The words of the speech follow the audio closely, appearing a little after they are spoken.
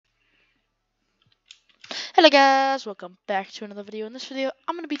Hello guys, welcome back to another video. In this video,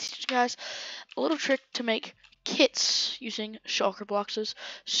 I'm going to be teaching you guys a little trick to make kits using shulker boxes.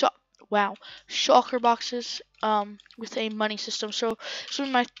 Shulker boxes with a money system. So this is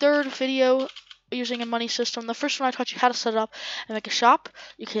my third video using a money system. The first one I taught you how to set it up and make a shop.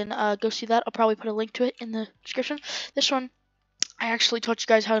 You can go see that. I'll probably put a link to it in the description. This one, I actually taught you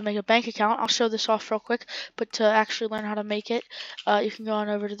guys how to make a bank account. I'll show this off real quick, but to actually learn how to make it, you can go on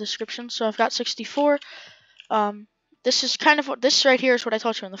over to the description. So I've got 64. This is kind of what this right here is what I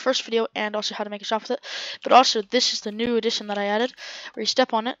taught you in the first video, and also how to make a shop with it. But also, this is the new addition that I added, where you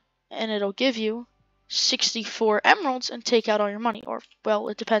step on it, and it'll give you 64 emeralds and take out all your money. Or, well,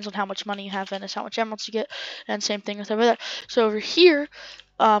 it depends on how much money you have, and it's how much emeralds you get, and same thing with over there. So over here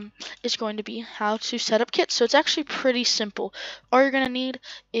is going to be how to set up kits. So it's actually pretty simple. All you're going to need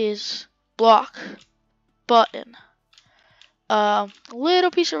is block, button, a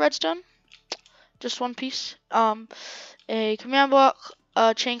little piece of redstone, just one piece, a command block,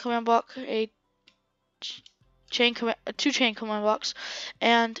 a chain command block, two chain command blocks,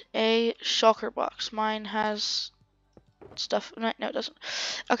 and a shulker box. Mine has stuff. No, it doesn't.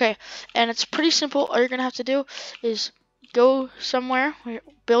 Okay, and it's pretty simple. All you're gonna have to do is go somewhere,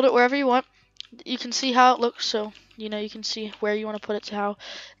 build it wherever you want. You can see how it looks, so you can see where you want to put it to how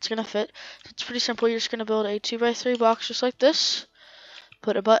it's gonna fit. It's pretty simple. You're just gonna build a 2x3 box just like this.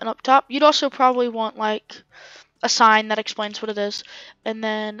 Put a button up top. You'd also probably want like a sign that explains what it is, and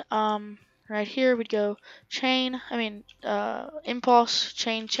then right here we'd go impulse,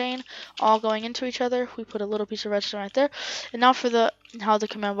 chain, all going into each other. We put a little piece of redstone right there. And now for how the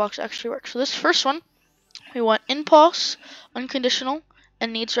command box actually works. So this first one, we want impulse, unconditional,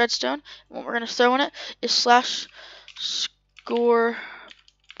 and needs redstone. And what we're gonna throw in it is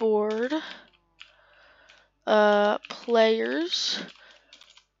 /scoreboard players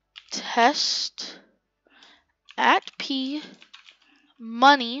test at P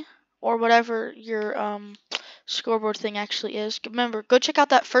money, or whatever your scoreboard thing actually is. Remember, go check out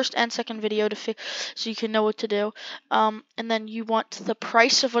that first and second video so you can know what to do. And then you want the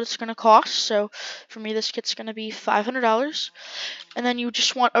price of what it's going to cost. So for me, this kit's going to be $500. And then you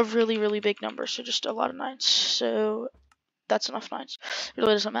just want a really, really big number. So just a lot of nines. So that's enough nines. It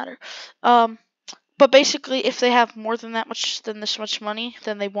really doesn't matter. But basically, if they have more than this much money,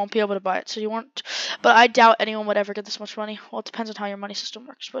 then they won't be able to buy it. So you want, but I doubt anyone would ever get this much money. Well, it depends on how your money system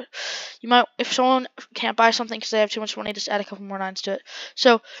works. But you might, if someone can't buy something because they have too much money, just add a couple more nines to it.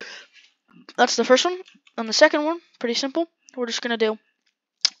 So that's the first one. And the second one, pretty simple. We're just gonna do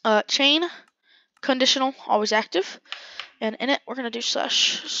chain, conditional, always active, and in it we're gonna do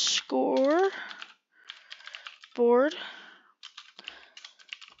 /scoreboard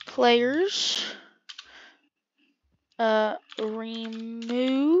players.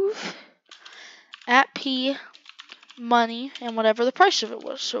 Remove at P money and whatever the price of it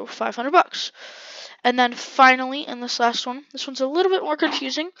was, so $500. And then finally, in this last one, this one's a little bit more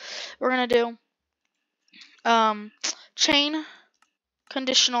confusing. We're gonna do chain,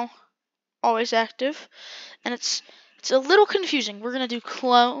 conditional, always active, and it's a little confusing. We're gonna do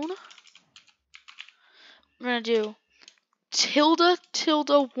clone. We're gonna do tilde,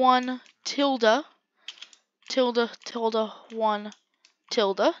 tilde, 1, tilde. Tilde, tilde, 1,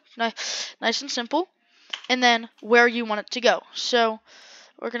 tilde. Nice and simple. And then where you want it to go. So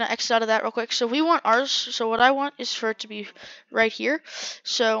we're going to exit out of that real quick. So we want ours. So what I want is for it to be right here.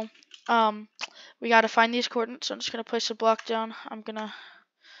 So we got to find these coordinates. So I'm just going to place a block down. I'm going to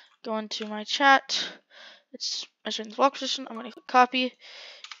go into my chat. It's measuring the block position. I'm going to click copy.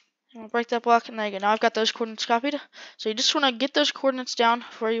 I'm going to break that block, and there you go. Now I've got those coordinates copied. So you just want to get those coordinates down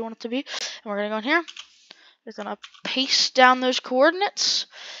where you want it to be. And we're going to go in here. You're going to paste down those coordinates,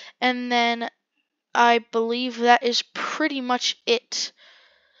 and then I believe that is pretty much it.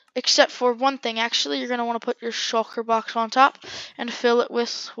 Except for one thing, actually, you're going to want to put your shulker box on top and fill it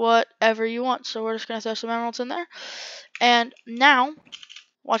with whatever you want. So we're just going to throw some emeralds in there. And now,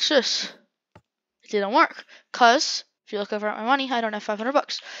 watch this. It didn't work, because if you look over at my money, I don't have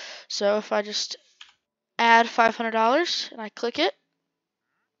 $500. So if I just add $500 and I click it,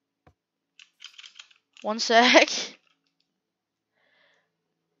 one sec.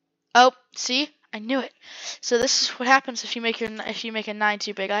 Oh, see? I knew it. So this is what happens if you make a 9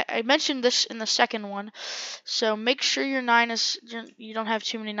 too big. I mentioned this in the second one. So make sure your 9 is, you don't have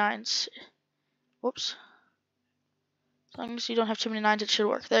too many 9s. Whoops. As long as you don't have too many 9s, it should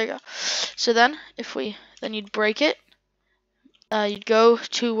work. There you go. So then then you'd break it. You'd go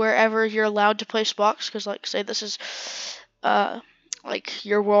to wherever you're allowed to place blocks, because like say this is like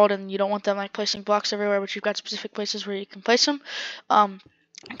your world, and you don't want them like placing blocks everywhere, but you've got specific places where you can place them.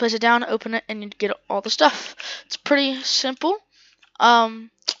 place it down, open it, and you get all the stuff. It's pretty simple.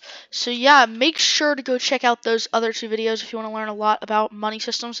 So yeah, make sure to go check out those other 2 videos if you want to learn a lot about money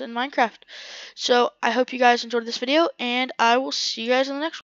systems in Minecraft. So I hope you guys enjoyed this video, and I will see you guys in the next one.